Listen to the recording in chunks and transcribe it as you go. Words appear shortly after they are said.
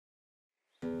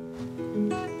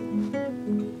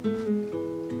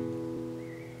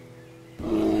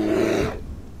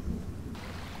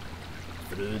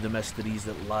mysteries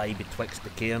that lie betwixt the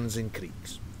cairns and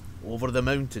creeks, over the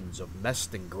mountains of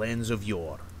mist and glens of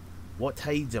yore, what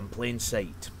hides in plain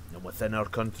sight and within our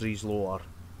country's lore.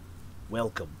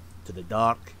 Welcome to the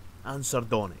dark and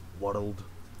sardonic world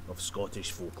of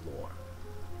Scottish folklore.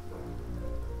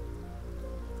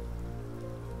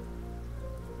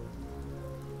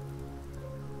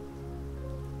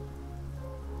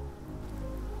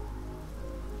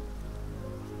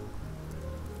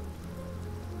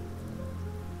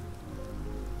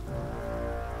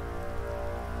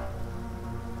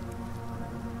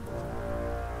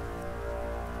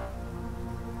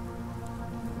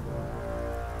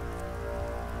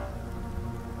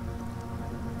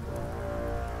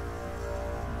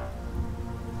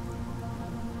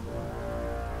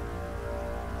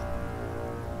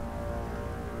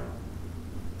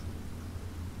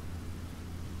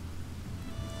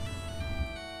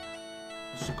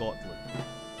 Scotland,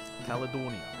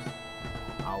 Caledonia,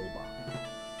 Alba,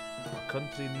 a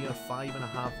country near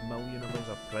 5.5 million of us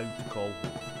are proud to call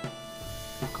home.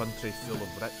 A country full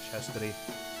of rich history,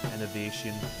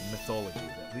 innovation and mythology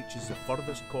that reaches the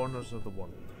furthest corners of the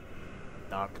world.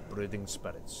 Dark brooding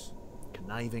spirits,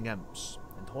 conniving imps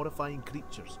and horrifying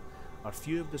creatures are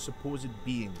few of the supposed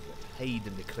beings that hide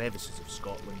in the crevices of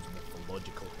Scotland's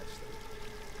mythological history.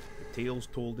 The tales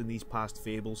told in these past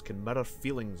fables can mirror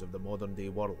feelings of the modern day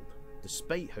world.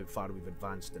 Despite how far we've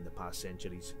advanced in the past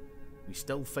centuries, we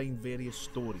still find various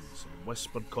stories and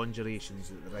whispered conjurations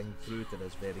that ring true to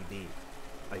this very day.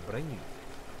 I bring you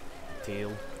the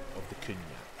tale of the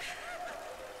Caoineag.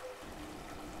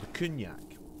 The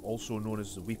Caoineag, also known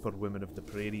as the Weeper Woman of the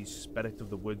Prairies, Spirit of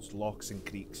the Woods, Lochs and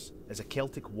Creeks, is a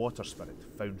Celtic water spirit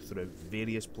found throughout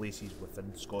various places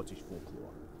within Scottish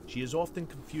folklore. She is often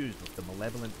confused with the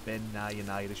malevolent Ben Nye in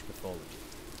Irish mythology,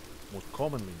 most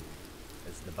commonly known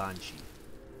as the Banshee.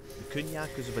 The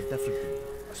Caoineag is of a different breed,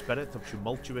 a spirit of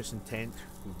tumultuous intent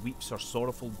who weeps her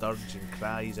sorrowful dirge and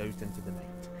cries out into the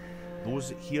night. Those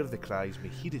that hear the cries may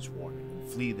heed its warning and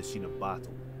flee the scene of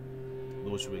battle.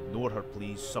 Those who ignore her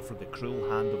pleas suffer the cruel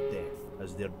hand of death,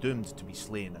 as they are doomed to be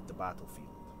slain at the battlefield.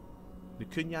 The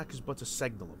Caoineag is but a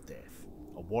signal of death,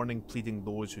 a warning pleading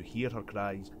those who hear her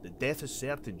cries that death is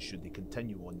certain should they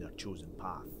continue on their chosen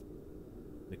path.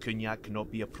 The Caoineag cannot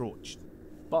be approached,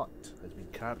 but has been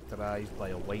characterised by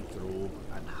a white robe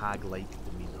and hag-like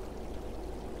demeanour.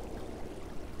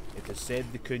 It is said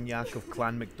the Caoineag of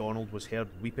Clan MacDonald was heard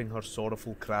weeping her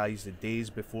sorrowful cries the days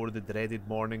before the dreaded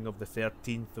morning of the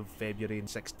 13th of February in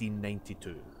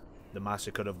 1692, the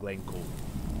massacre of Glencoe.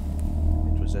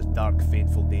 It was this dark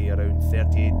fateful day around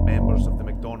 38 members of the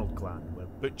MacDonald clan were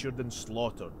butchered and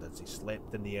slaughtered as they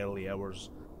slept in the early hours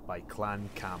by Clan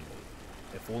Campbell.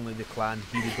 If only the clan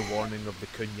heeded the warning of the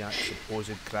Caoineag's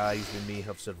supposed cries, they may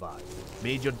have survived.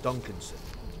 Major Duncanson,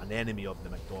 an enemy of the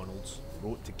MacDonalds,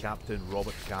 wrote to Captain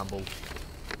Robert Campbell,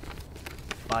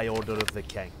 by order of the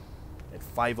King, at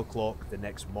 5 o'clock the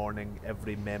next morning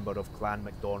every member of Clan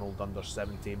MacDonald under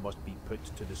 70 must be put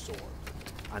to the sword,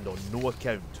 and on no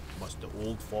account must the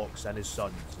old fox and his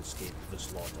sons escape the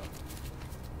slaughter.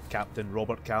 Captain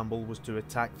Robert Campbell was to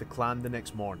attack the clan the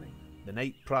next morning. The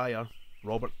night prior,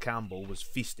 Robert Campbell was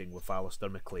feasting with Alistair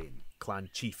MacLean, clan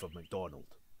chief of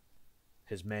MacDonald.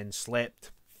 His men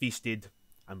slept, feasted,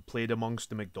 and played amongst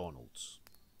the MacDonalds.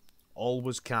 All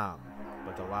was calm,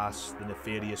 but alas, the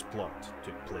nefarious plot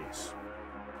took place.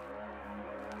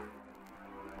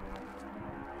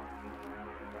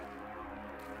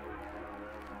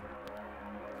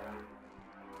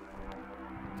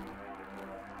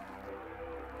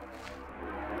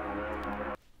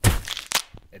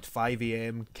 At 5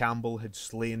 AM, Campbell had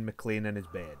slain MacLean in his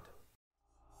bed.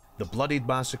 The bloodied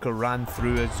massacre ran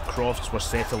through as crofts were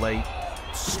set alight.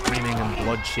 Screaming and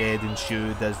bloodshed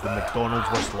ensued as the MacDonalds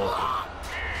were slaughtered.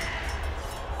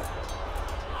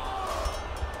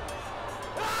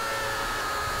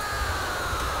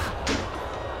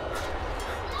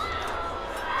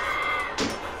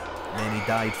 Many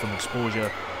died from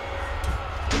exposure,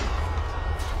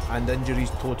 and injuries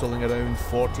totalling around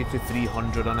 40 to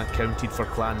 300 unaccounted for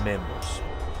clan members.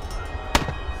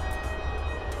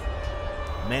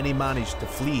 Many managed to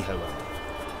flee, however.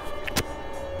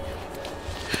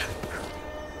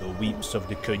 The weeps of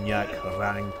the Caoineag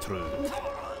rang true.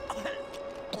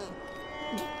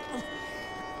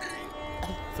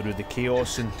 Through the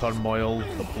chaos and turmoil,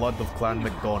 the blood of Clan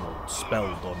MacDonald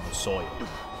spilled on the soil.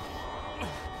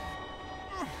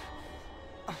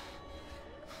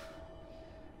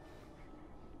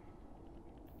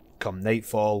 Come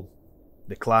nightfall,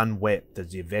 the clan wept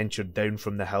as they ventured down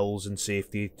from the hills in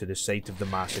safety to the site of the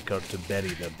massacre to bury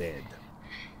their dead.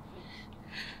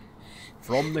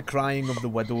 From the crying of the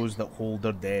widows that hold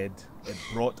their dead, it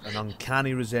brought an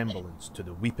uncanny resemblance to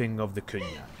the weeping of the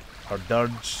Caoineag. Her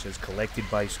dirge, as collected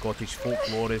by Scottish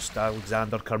folklorist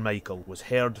Alexander Carmichael, was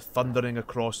heard thundering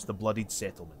across the bloodied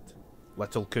settlement.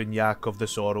 Little Caoineag of the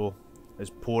sorrow is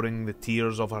pouring the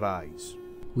tears of her eyes,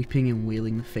 weeping and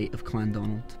wailing the fate of Clan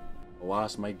Donald.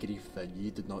 Alas, my grief, that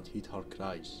ye did not heed her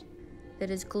cries. There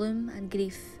is gloom and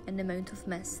grief in the Mount of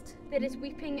Mist. There is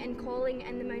weeping and calling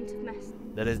in the Mount of Mist.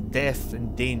 There is death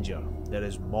and danger. There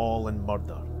is maul and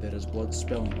murder. There is blood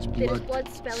spilling. There is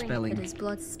blood spilling. There is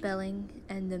blood spilling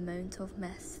in the Mount of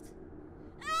Mist.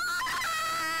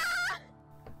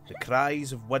 The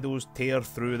cries of widows tear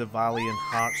through the valley and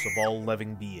hearts of all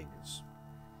living beings,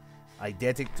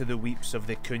 eidetic to the weeps of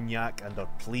the Caoineag and her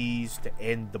pleas to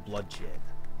end the bloodshed.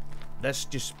 This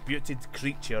disputed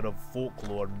creature of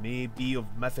folklore may be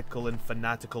of mythical and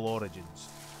fanatical origins.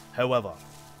 However,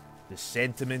 the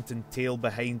sentiment and tale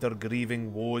behind her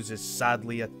grieving woes is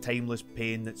sadly a timeless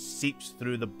pain that seeps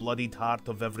through the bloodied heart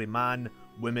of every man,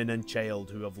 woman and child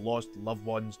who have lost loved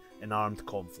ones in armed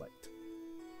conflict.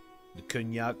 The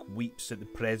Caoineag weeps at the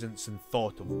presence and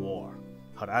thought of war.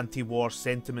 Her anti-war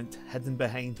sentiment hidden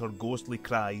behind her ghostly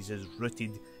cries is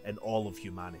rooted in all of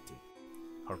humanity.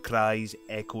 Her cries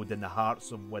echoed in the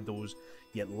hearts of widows,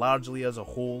 yet largely as a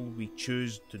whole we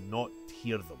choose to not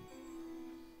hear them.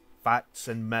 Facts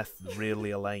and myth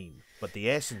rarely align, but the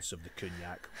essence of the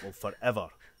Caoineag will forever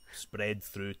spread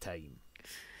through time.